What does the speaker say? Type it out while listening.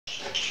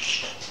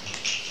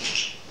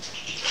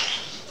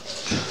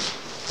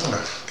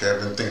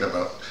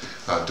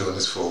doing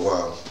this for a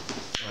while.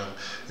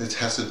 It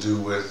has to do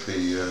with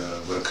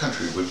with a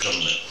country, with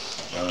government.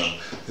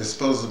 It's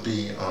supposed to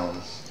be,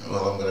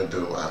 well, I'm going to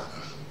do,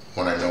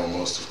 what I know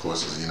most, of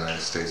course, is the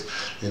United States.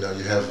 You know,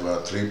 you have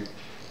three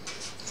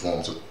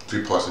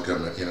parts of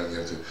government. You know, you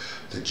have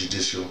the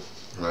judicial,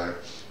 right?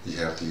 You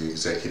have the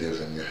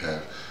executive, and you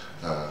have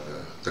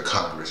the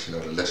Congress, you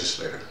know, the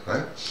legislator,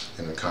 right?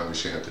 In the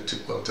Congress, you have the two,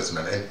 well, it doesn't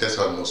matter. And that's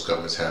how most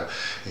governments have.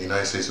 In the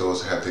United States, they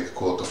also have, they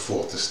call it the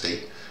fourth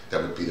estate.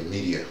 That would be the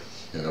media,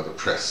 you know, the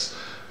press.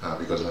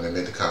 Because when they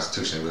made the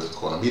Constitution, it wasn't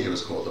called the media, it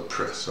was called the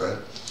press, right?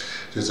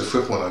 There's a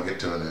fifth one I'll get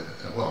to in a,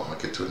 well, I'll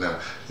get to it now.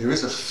 There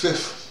is a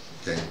fifth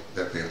thing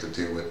that we have to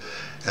deal with,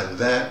 and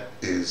that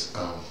is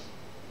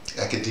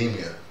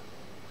academia.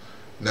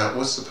 Now,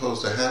 what's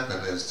supposed to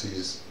happen is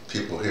these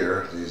people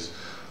here, these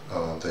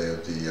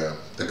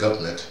the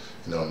government,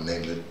 you know,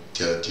 namely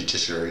the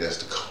judiciary, that's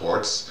the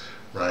courts,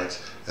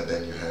 right? And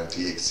then you have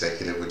the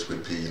executive, which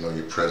would be, you know,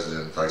 your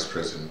president, vice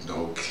president, the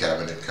whole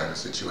cabinet kind of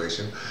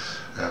situation.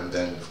 And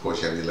then, of course,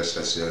 you have your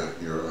legislature,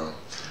 your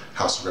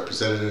House of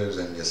Representatives,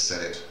 and your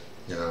Senate,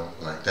 you know,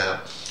 like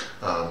that.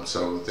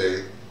 So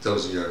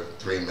those are your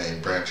three main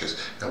branches.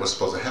 Now, what's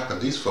supposed to happen?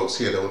 These folks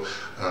here, though,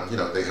 you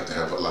know, they have to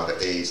have a lot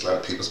of aides, a lot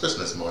of people, especially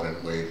in this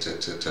modern way,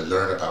 to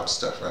learn about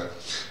stuff, right?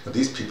 But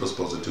these people are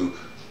supposed to do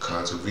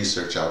kinds of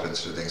research out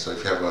into the thing. So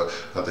if you have a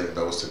thing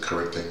about what's the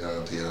correct thing,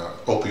 the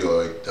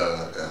opioid,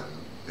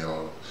 you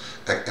know,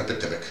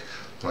 epidemic,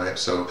 right?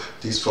 So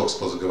these folks are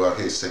supposed to go out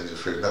here saying,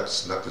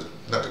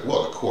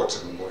 well, the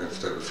courts, and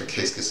if the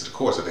case gets to the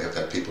courts, so they have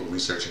to have people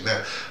researching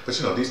that. But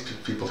you know, these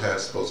people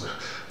have supposed to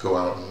go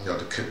out and, you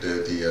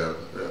know,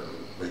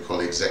 what you call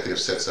the executive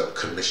sets up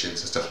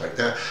commissions and stuff like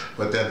that.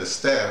 But then the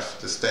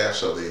staffs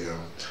of the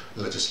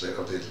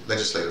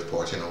legislative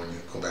part, you know, when you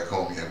go back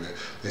home,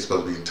 they're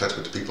supposed to be in touch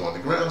with the people on the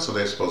ground, so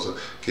they're supposed to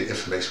get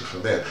information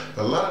from there.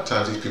 But a lot of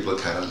times these people are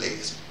kind of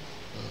lazy.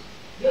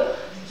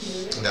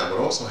 Now,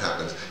 what also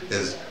happens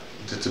is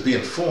to be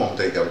informed,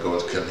 they got to go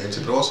to the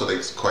community, but also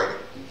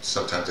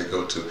sometimes they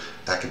go to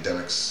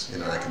academics, you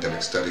know,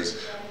 academic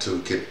studies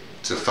to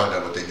find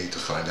out what they need to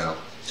find out.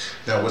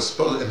 Now, what's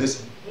supposed in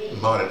this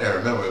modern era,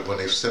 remember when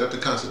they set up the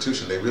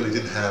Constitution, they really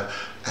didn't have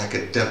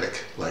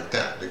academic like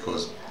that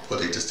because, well,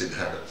 they just didn't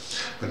have it.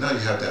 But now you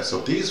have that. So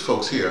these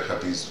folks here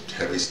have these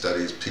heavy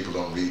studies. People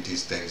don't read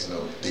these things, you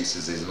know,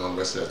 theses and all the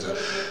rest of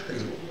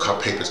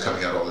that. Papers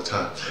coming out all the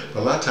time.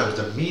 But a lot of times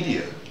the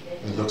media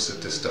looks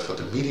at this stuff, or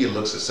the media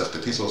looks at stuff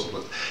that these also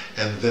look,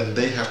 and then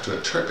they have to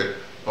interpret,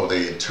 or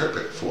they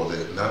interpret for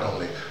not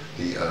only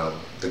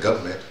the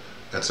government,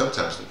 and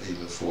sometimes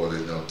even for the,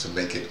 you know, to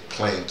make it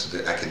plain to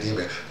the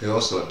academia, they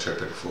also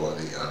interpret for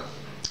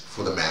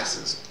the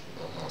masses.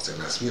 I won't say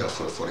masses, you know,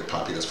 for the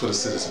populace, for the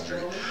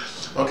citizenry.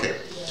 Okay,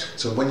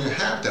 so when you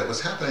have that,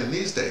 what's happening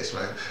these days,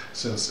 right?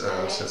 Since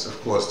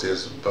of course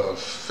there's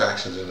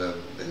factions in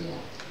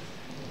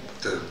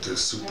the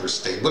super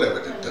state, whatever,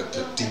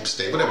 the deep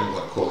state, whatever you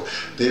want to call it,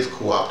 they've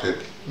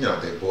co-opted, you know,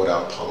 they bought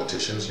out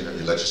politicians, you know,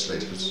 your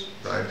legislators,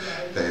 right?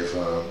 They've,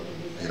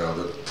 you know,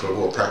 for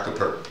all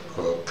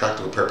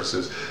practical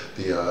purposes,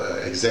 the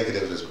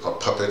executive is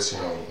puppets, you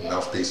know,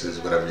 mouthpieces,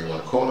 whatever you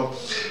want to call them.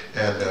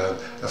 And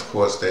of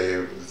course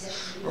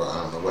well,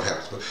 I don't know what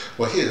happens, but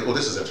well,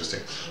 this is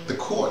interesting. The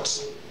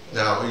courts.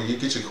 Now you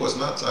get your courts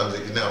not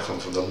now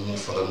from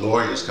the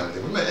lawyers kind of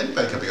thing. Remember,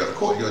 anybody can be on the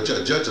court. You're a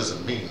judge. Judge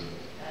doesn't mean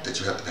that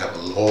you have to have a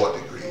law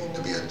degree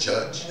to be a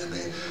judge. I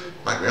mean,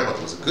 my grandmother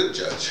was a good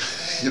judge,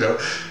 you know.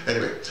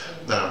 Anyway,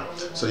 now,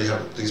 so you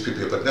have these people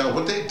here. But now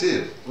what they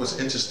did was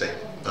interesting.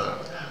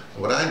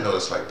 What I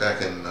noticed, like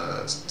back in,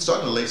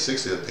 starting in the late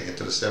 60s, I think,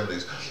 into the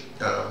 70s,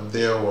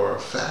 there were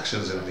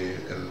factions in the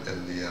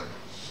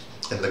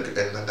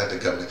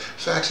government,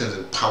 factions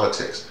in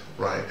politics,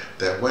 right,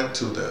 that went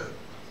to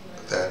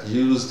that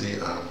used the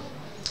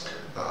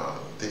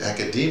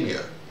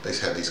academia. They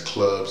had these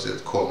clubs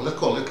that let's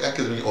call it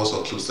academia, also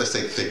includes, let's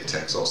say, think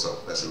tanks also.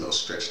 That's a little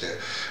stretch there.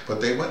 But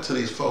they went to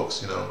these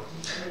folks, you know,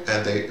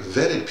 and they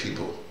vetted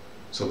people.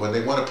 So when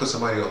they want to put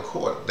somebody on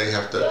court, they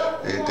have to,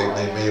 they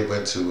may have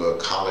went to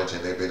college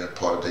and they've been a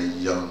part of the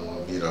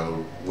young, you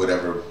know,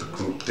 whatever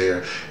group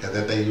there, and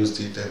then they use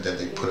and then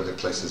they put them in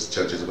place as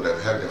judges or whatever,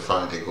 having them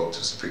finally they go up to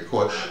the Supreme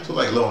Court. So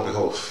like lo and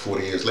behold,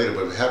 40 years later,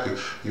 what have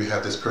you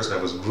have this person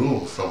that was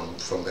groomed from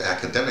the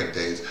academic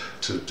days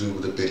to do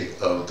the bidding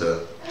of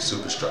the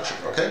superstructure,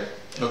 okay?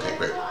 Okay,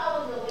 great.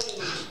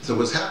 So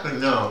what's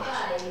happening now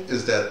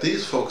is that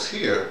these folks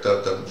here,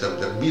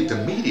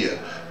 the media,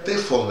 they've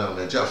fallen down on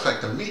their job. In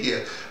fact, the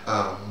media,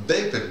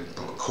 they've been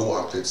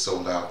co-opted,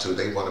 sold out to.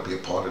 They want to be a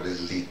part of the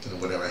elite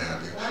and whatever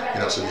have you. You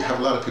know, so you have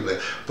a lot of people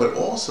there. But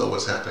also,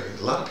 what's happening?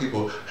 A lot of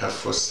people have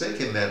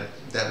forsaken that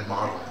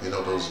model. You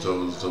know,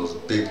 those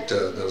big,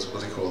 those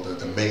what they call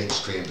the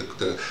mainstream.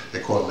 They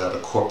call them now the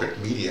corporate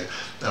media.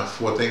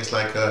 For things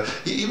like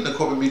even the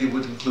corporate media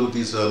would include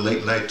these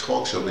late night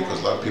talk shows, because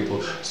a lot of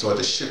people started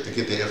to shift to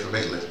get their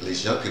information. At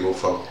least young people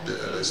from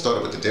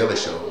started with the Daily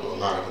Show.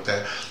 lot of with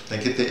that,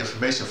 and get their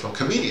information from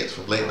comedians,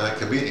 from late night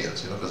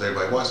comedians, because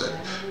everybody wants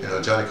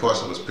that. Johnny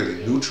Carson was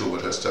pretty neutral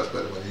with her stuff,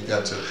 but when you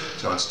got to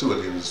Jon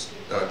Stewart, he was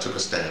took a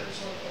stand.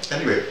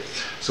 Anyway,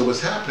 so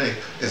what's happening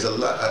is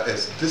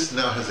as this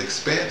now has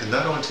expanded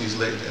not only to these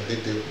late,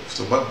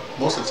 so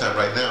most of the time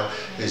right now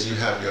is you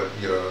have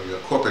your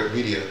corporate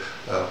media,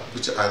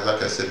 which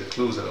like I said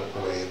includes in a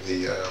way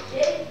the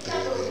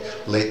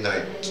late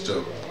night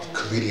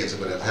comedians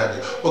and whatever have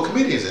you, or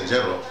comedians in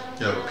general.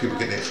 People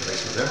getting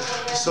information from them.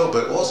 So,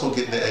 but also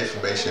getting the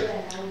information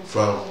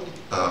from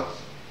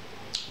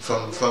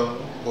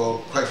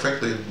well, quite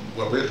frankly,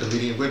 the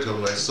media we're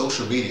talking about,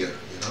 social media,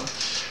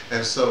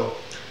 and so.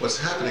 What's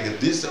happening is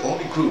this is the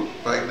only group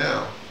right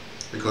now,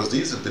 because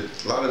these have been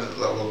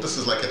well, this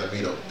is like an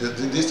amino.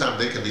 This time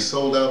they can be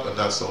sold out or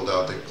not sold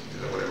out,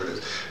 whatever it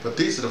is. But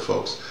these are the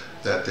folks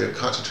that they're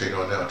concentrating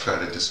on now,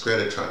 trying to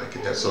discredit, trying to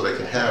get that, so they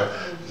can have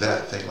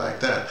that thing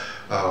like that.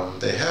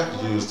 They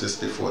have used this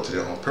before to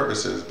their own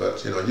purposes,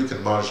 but you can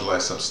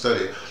marginalize some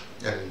study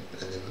and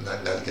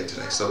not get into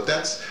that. So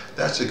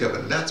that's your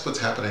government. That's what's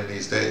happening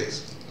these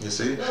days. You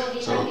see,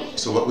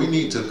 so what we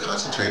need to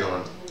concentrate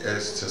on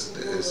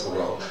is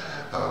well.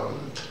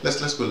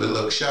 Let's put a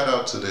little shout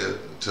out to the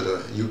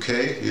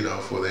UK,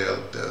 for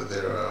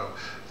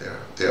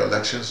their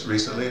elections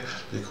recently,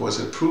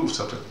 because it proved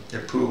something.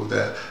 It proved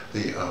that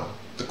the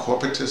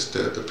corporatists,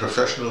 the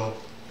professional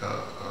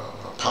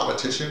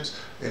politicians,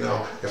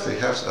 if they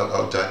have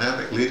a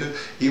dynamic leader,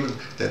 even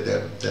that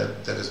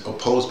is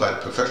opposed by the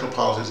professional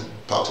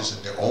politicians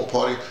in their own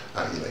party,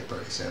 i.e. like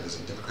Bernie Sanders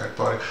and the Democratic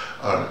Party,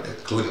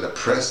 including the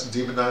press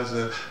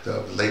demonizing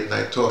the late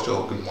night talk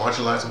show,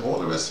 marginalize them, all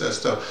the rest of that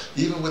stuff.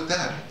 Even with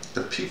that,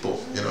 the people,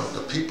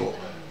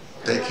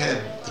 they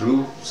can,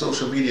 through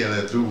social media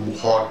and through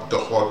the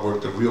hard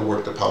work, the real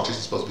work the politicians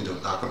are supposed to be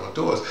doing, knocking on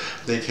doors,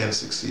 they can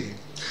succeed.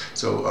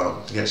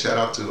 So again, shout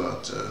out to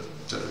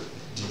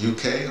the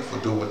UK for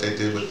doing what they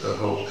did with the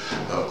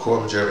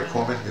whole Jeremy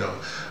Corbyn,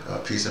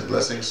 peace and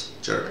blessings,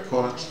 Jeremy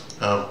Corbyn.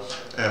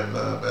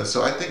 And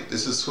so I think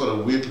this is sort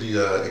of weirdly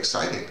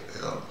exciting,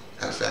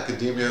 if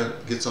academia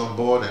gets on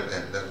board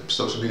and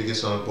social media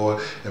gets on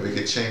board, and we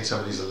can change some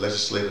of these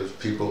legislative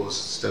people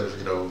instead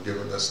of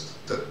giving us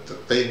the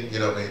thing,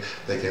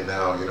 they can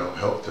now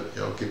help to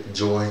get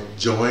join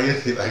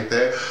like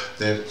that.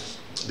 Then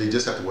they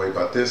just have to worry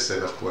about this,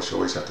 and of course you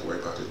always have to worry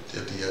about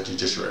the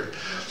judiciary.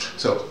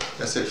 So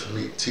that's it for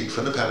me, T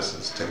from the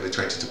Pattersons, taking the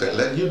train to Tibet,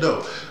 letting you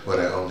know what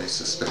I only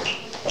suspect.